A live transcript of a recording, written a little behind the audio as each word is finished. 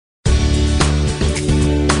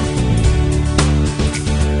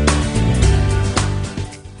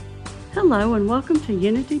Hello and welcome to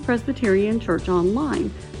Unity Presbyterian Church Online.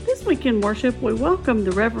 This week in worship, we welcome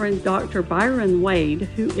the Reverend Dr. Byron Wade,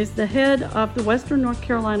 who is the head of the Western North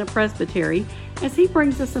Carolina Presbytery, as he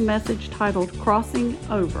brings us a message titled Crossing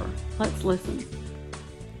Over. Let's listen.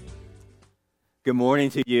 Good morning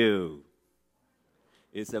to you.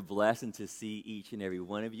 It's a blessing to see each and every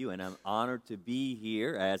one of you, and I'm honored to be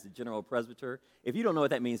here as the General Presbyter. If you don't know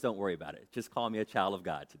what that means, don't worry about it. Just call me a child of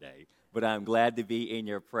God today. But I'm glad to be in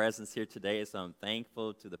your presence here today, so I'm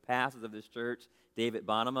thankful to the pastors of this church, David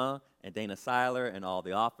Bonema and Dana Seiler, and all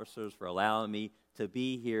the officers for allowing me to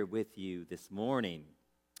be here with you this morning.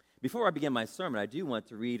 Before I begin my sermon, I do want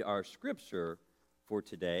to read our scripture for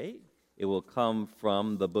today. It will come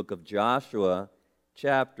from the book of Joshua,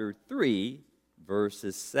 chapter 3,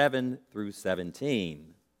 verses 7 through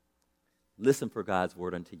 17. Listen for God's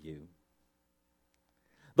word unto you.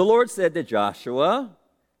 The Lord said to Joshua,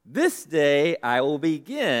 "This day I will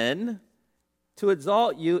begin to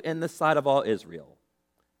exalt you in the sight of all Israel,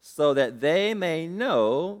 so that they may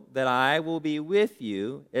know that I will be with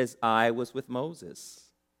you as I was with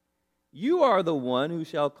Moses. You are the one who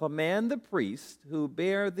shall command the priests who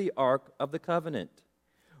bear the ark of the covenant.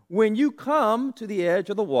 When you come to the edge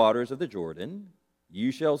of the waters of the Jordan,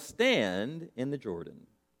 you shall stand in the Jordan."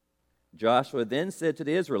 Joshua then said to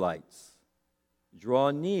the Israelites,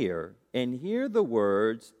 "Draw near and hear the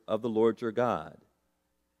words of the Lord your God."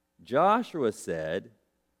 Joshua said,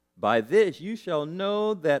 "By this you shall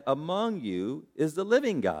know that among you is the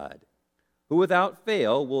living God, who without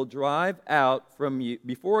fail will drive out from you,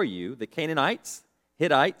 before you the Canaanites,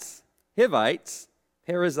 Hittites, Hivites,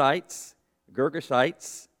 Perizzites,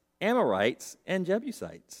 Girgashites, Amorites, and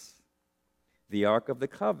Jebusites. The ark of the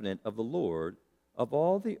covenant of the Lord of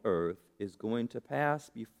all the earth is going to pass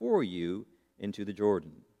before you into the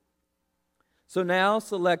Jordan. So now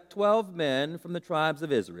select 12 men from the tribes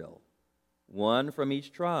of Israel, one from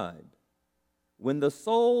each tribe. When the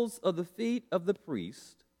soles of the feet of the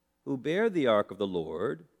priests who bear the ark of the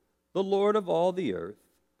Lord of all the earth,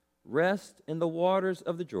 rest in the waters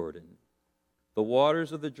of the Jordan, the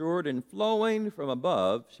waters of the Jordan flowing from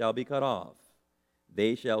above shall be cut off.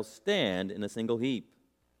 They shall stand in a single heap.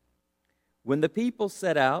 When the people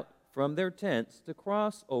set out from their tents to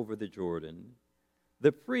cross over the Jordan,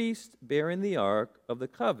 the priests bearing the ark of the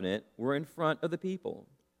covenant were in front of the people.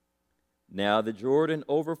 Now the Jordan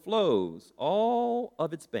overflows all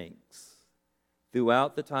of its banks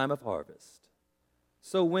throughout the time of harvest.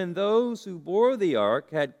 So when those who bore the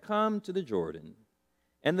ark had come to the Jordan,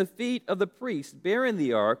 and the feet of the priests bearing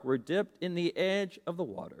the ark were dipped in the edge of the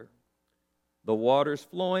waters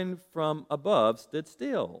flowing from above stood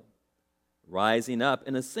still, rising up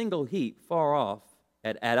in a single heap far off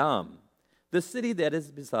at Adam, the city that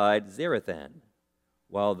is beside Zarethan,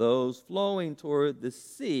 while those flowing toward the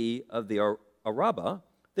sea of the Arabah,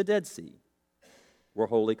 the Dead Sea, were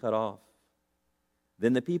wholly cut off.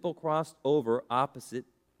 Then the people crossed over opposite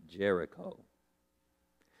Jericho.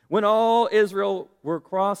 When all Israel were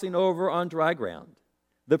crossing over on dry ground,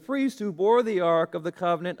 the priests who bore the ark of the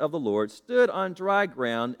covenant of the Lord stood on dry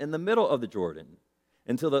ground in the middle of the Jordan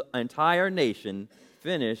until the entire nation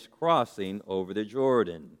finished crossing over the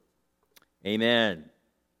Jordan. Amen.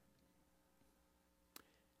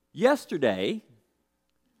 Yesterday,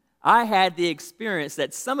 I had the experience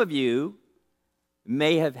that some of you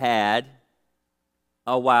may have had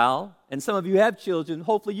a while, and some of you have children,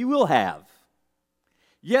 hopefully you will have.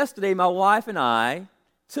 Yesterday, my wife and I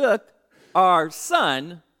took our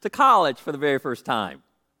son to college for the very first time.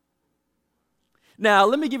 Now,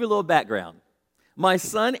 let me give you a little background. My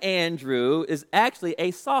son Andrew is actually a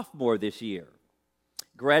sophomore this year.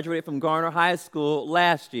 Graduated from Garner High School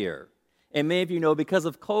last year. And many of you know because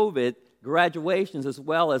of COVID, graduations as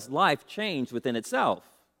well as life changed within itself.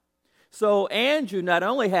 So Andrew not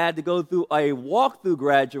only had to go through a walk-through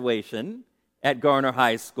graduation at Garner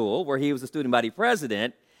High School, where he was the student body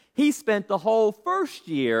president, he spent the whole first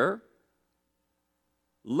year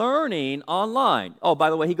learning online. Oh,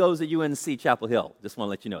 by the way, he goes to UNC Chapel Hill. Just want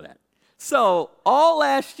to let you know that. So all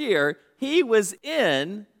last year, he was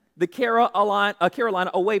in the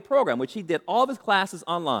Carolina Away program, which he did all of his classes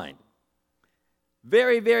online.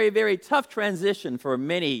 Very, very, very tough transition for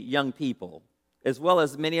many young people, as well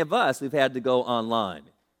as many of us who've had to go online.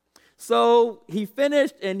 So he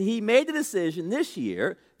finished, and he made the decision this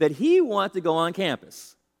year that he wanted to go on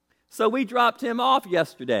campus. So we dropped him off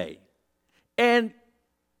yesterday. And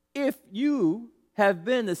if you have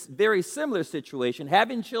been in this very similar situation,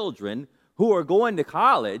 having children who are going to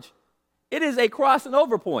college, it is a crossing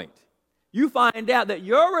over point. You find out that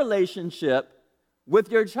your relationship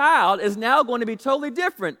with your child is now going to be totally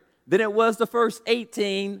different than it was the first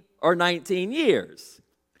 18 or 19 years.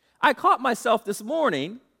 I caught myself this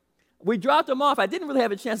morning. We dropped him off. I didn't really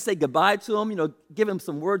have a chance to say goodbye to him, give him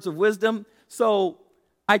some words of wisdom. So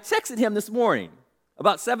I texted him this morning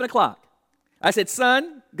about 7 o'clock. I said,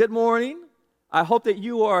 son, good morning. I hope that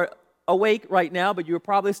you are awake right now, but you're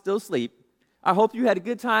probably still asleep. I hope you had a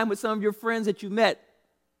good time with some of your friends that you met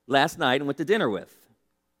last night and went to dinner with.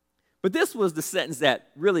 But this was the sentence that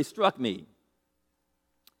really struck me.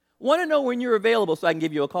 Want to know when you're available so I can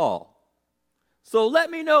give you a call. So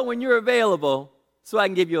let me know when you're available so I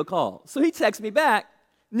can give you a call. So he texts me back.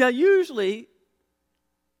 Now, usually,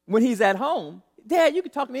 when he's at home, Dad, you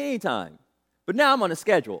can talk to me anytime. But now I'm on a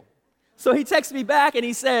schedule. So he texts me back and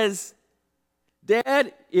he says,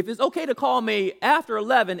 Dad, if it's okay to call me after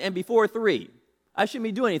 11 and before 3, I shouldn't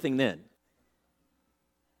be doing anything then.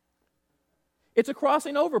 It's a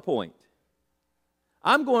crossing over point.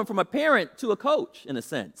 I'm going from a parent to a coach, in a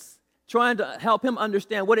sense, trying to help him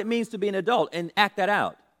understand what it means to be an adult and act that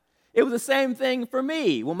out. It was the same thing for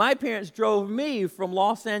me when my parents drove me from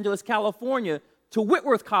Los Angeles, California, to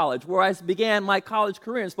Whitworth College, where I began my college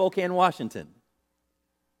career in Spokane, Washington.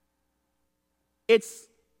 It's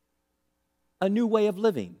a new way of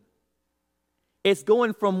living. It's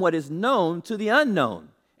going from what is known to the unknown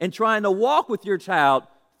and trying to walk with your child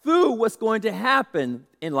through what's going to happen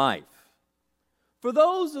in life. For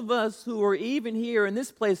those of us who are even here in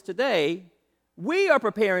this place today, we are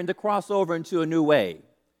preparing to cross over into a new way.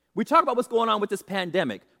 We talk about what's going on with this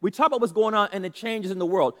pandemic. We talk about what's going on and the changes in the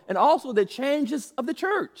world, and also the changes of the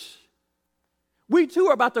church. We too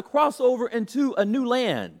are about to cross over into a new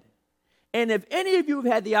land. And if any of you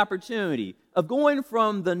have had the opportunity of going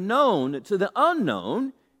from the known to the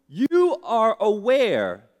unknown, you are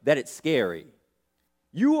aware that it's scary.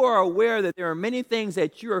 You are aware that there are many things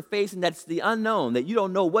that you are facing that's the unknown, that you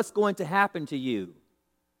don't know what's going to happen to you.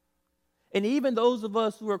 And even those of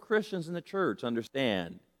us who are Christians in the church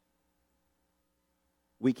understand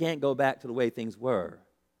we can't go back to the way things were.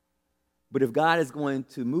 But if God is going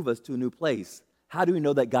to move us to a new place, how do we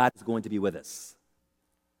know that God is going to be with us?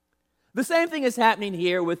 The same thing is happening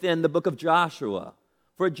here within the book of Joshua.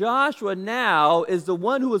 For Joshua now is the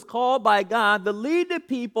one who is called by God to lead the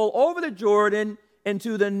people over the Jordan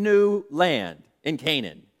into the new land in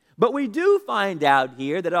Canaan. But we do find out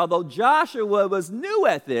here that although Joshua was new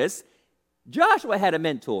at this, Joshua had a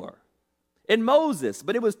mentor in Moses,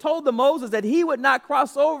 but it was told to Moses that he would not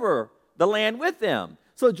cross over the land with them.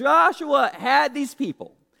 So Joshua had these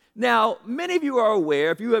people. Now, many of you are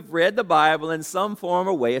aware, if you have read the Bible in some form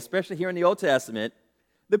or way, especially here in the Old Testament,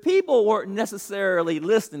 the people weren't necessarily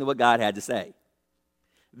listening to what God had to say.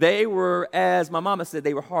 They were, as my mama said,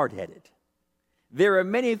 they were hard-headed. There are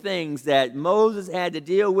many things that Moses had to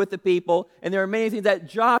deal with the people, and there are many things that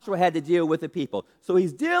Joshua had to deal with the people. So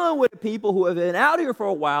he's dealing with people who have been out here for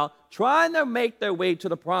a while, trying to make their way to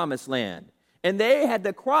the promised land. And they had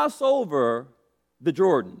to cross over the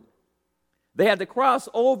Jordan. They had to cross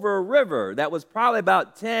over a river that was probably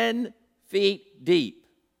about 10 feet deep.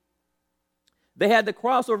 They had to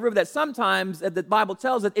cross over a river that sometimes, as the Bible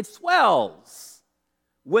tells it, it swells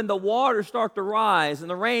when the waters start to rise and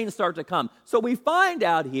the rains start to come. So we find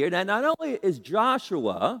out here that not only is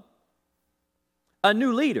Joshua a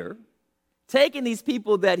new leader, taking these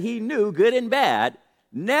people that he knew, good and bad,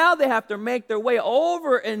 now they have to make their way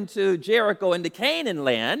over into Jericho, into Canaan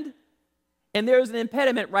land, and there's an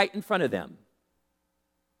impediment right in front of them.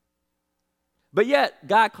 But yet,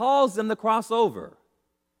 God calls them to cross over.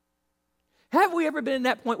 Have we ever been in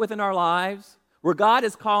that point within our lives where God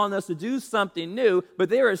is calling us to do something new, but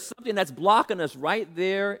there is something that's blocking us right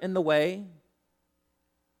there in the way?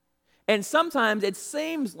 And sometimes it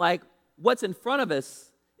seems like what's in front of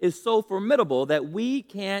us is so formidable that we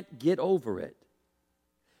can't get over it.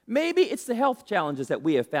 Maybe it's the health challenges that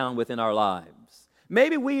we have found within our lives.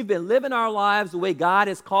 Maybe we've been living our lives the way God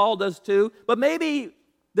has called us to, but maybe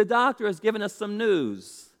the doctor has given us some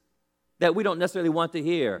news that we don't necessarily want to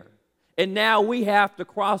hear. And now we have to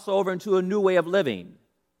cross over into a new way of living.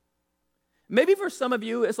 Maybe for some of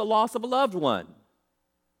you, it's a loss of a loved one.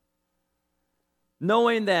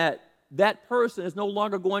 Knowing that that person is no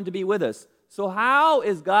longer going to be with us. So how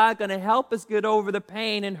is God going to help us get over the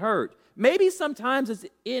pain and hurt? Maybe sometimes it's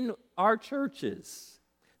in our churches.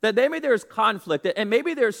 That maybe there's conflict, and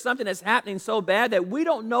maybe there's something that's happening so bad that we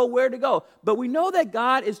don't know where to go. But we know that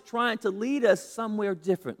God is trying to lead us somewhere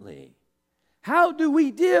differently. How do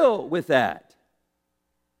we deal with that?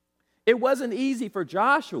 It wasn't easy for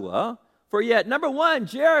Joshua, for yet, number one,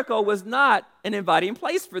 Jericho was not an inviting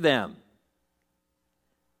place for them.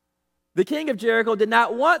 The king of Jericho did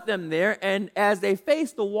not want them there, and as they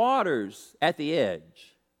faced the waters at the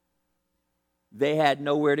edge, They had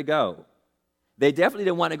nowhere to go. They definitely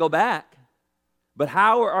didn't want to go back. But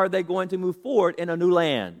how are they going to move forward in a new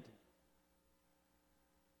land?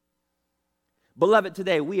 Beloved,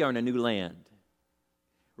 today we are in a new land.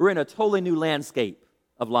 We're in a totally new landscape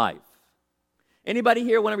of life. Anybody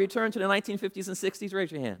here want to return to the 1950s and 60s?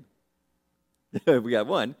 Raise your hand. We got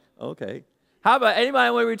one. Okay. How about anybody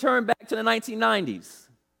want to return back to the 1990s?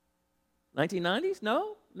 1990s?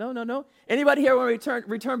 No. Anybody here want to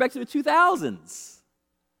return back to the 2000s?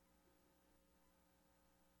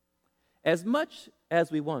 As much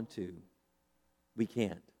as we want to, we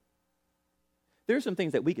can't. There are some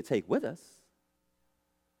things that we could take with us,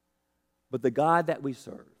 but the God that we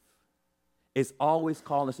serve is always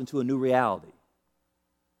calling us into a new reality.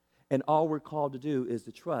 And all we're called to do is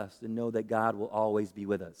to trust and know that God will always be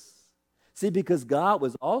with us. See, because God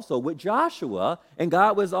was also with Joshua, and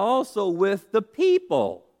God was also with the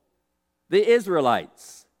people, the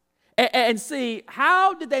Israelites. And see,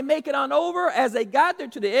 how did they make it on over? As they got there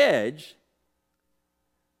to the edge,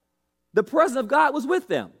 the presence of God was with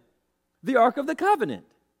them, the Ark of the Covenant.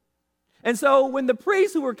 And so when the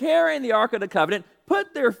priests who were carrying the Ark of the Covenant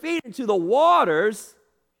put their feet into the waters,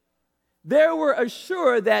 they were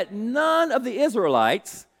assured that none of the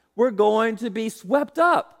Israelites were going to be swept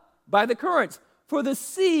up by the currents, for the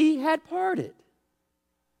sea had parted.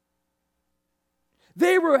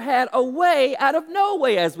 They had a way out of no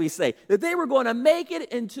way, as we say, that they were going to make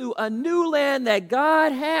it into a new land that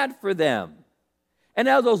God had for them. And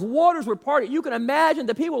as those waters were parted, you can imagine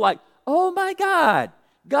the people like, oh my God,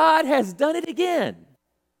 God has done it again.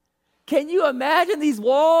 Can you imagine these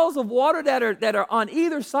walls of water that are on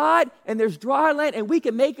either side, and there's dry land, and we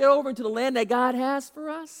can make it over into the land that God has for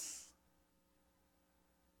us?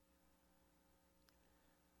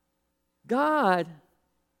 God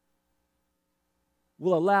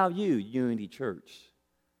will allow you, Unity Church,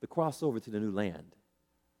 to cross over to the new land.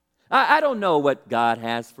 I don't know what God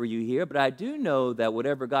has for you here, but I do know that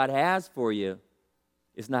whatever God has for you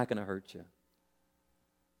is not going to hurt you.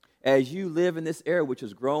 As you live in this era which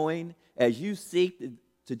is growing, as you seek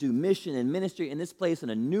to do mission and ministry in this place in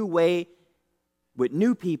a new way with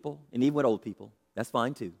new people and even with old people, that's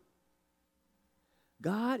fine too.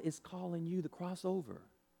 God is calling you to cross over.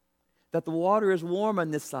 That the water is warm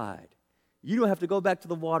on this side. You don't have to go back to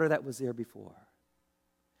the water that was there before.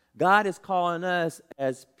 God is calling us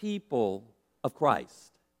as people of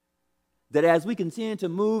Christ, that as we continue to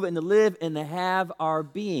move and to live and to have our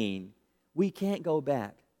being, we can't go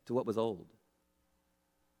back to what was old.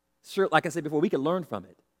 Sure, like I said before, we can learn from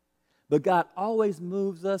it. But God always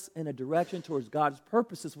moves us in a direction towards God's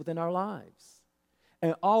purposes within our lives.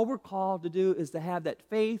 And all we're called to do is to have that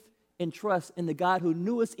faith and trust in the God who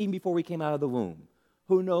knew us even before we came out of the womb,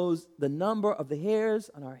 who knows the number of the hairs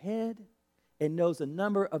on our head and knows the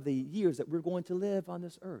number of the years that we're going to live on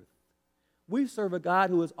this earth. We serve a God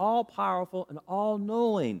who is all-powerful and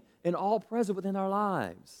all-knowing and all-present within our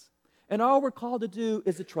lives. And all we're called to do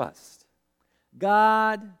is to trust.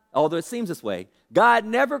 God, although it seems this way, God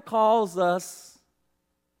never calls us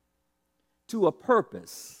to a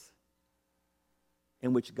purpose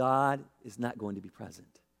in which God is not going to be present.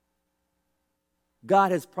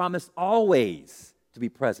 God has promised always to be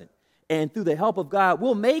present. And through the help of God,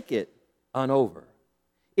 we'll make it on over.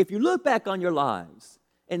 If you look back on your lives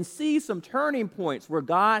and see some turning points where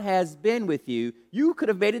God has been with you, you could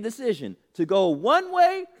have made a decision to go one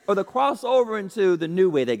way or to cross over into the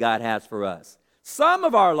new way that God has for us. Some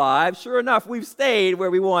of our lives, sure enough, we've stayed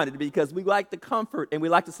where we wanted because we like the comfort and we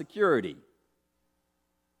like the security.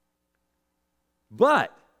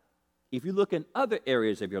 But if you look in other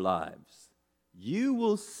areas of your lives, you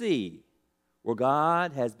will see where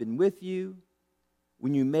God has been with you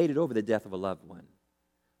when you made it over the death of a loved one.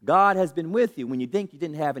 God has been with you when you think you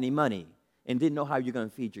didn't have any money and didn't know how you're going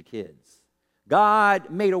to feed your kids. God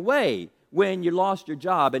made a way when you lost your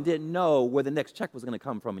job and didn't know where the next check was going to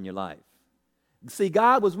come from in your life. See,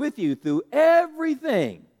 God was with you through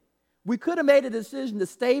everything. We could have made a decision to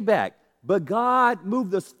stay back, but God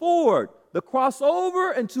moved us forward, to cross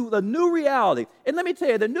over into the new reality. And let me tell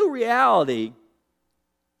you, the new reality,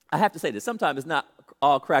 I have to say this, sometimes it's not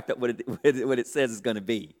all cracked up what it says it's going to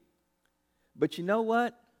be. But you know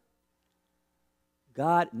what?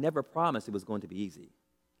 God never promised it was going to be easy.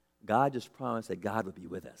 God just promised that God would be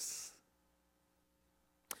with us.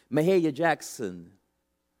 Mahalia Jackson,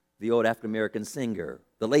 the old African-American singer,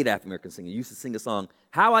 the late African-American singer, used to sing a song,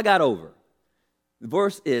 How I Got Over. The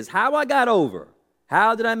verse is, how I got over.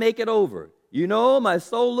 How did I make it over? You know, my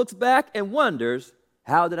soul looks back and wonders,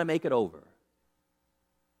 how did I make it over?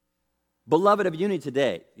 Beloved of unity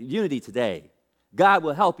today, God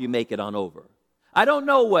will help you make it on over. I don't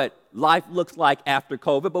know what life looks like after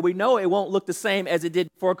COVID, but we know it won't look the same as it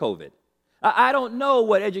did before COVID. I don't know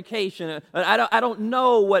what education, I don't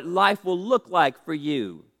know what life will look like for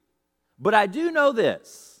you. But I do know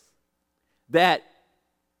this, that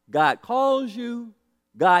God calls you,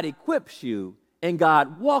 God equips you, and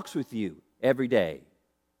God walks with you every day.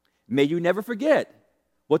 May you never forget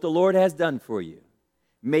what the Lord has done for you.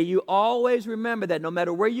 May you always remember that no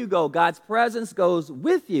matter where you go, God's presence goes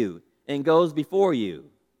with you and goes before you.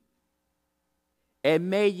 And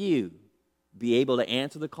may you be able to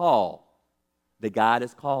answer the call that God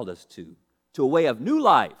has called us to a way of new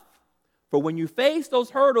life. For when you face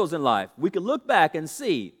those hurdles in life, we can look back and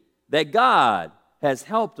see that God has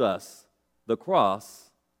helped us the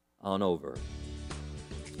cross on over.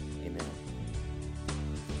 Amen.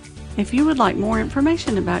 If you would like more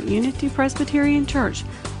information about Unity Presbyterian Church,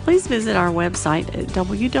 please visit our website at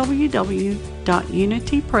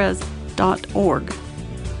www.unitypres.org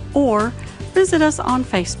or visit us on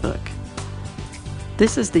Facebook.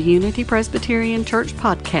 This is the Unity Presbyterian Church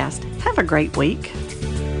podcast. Have a great week.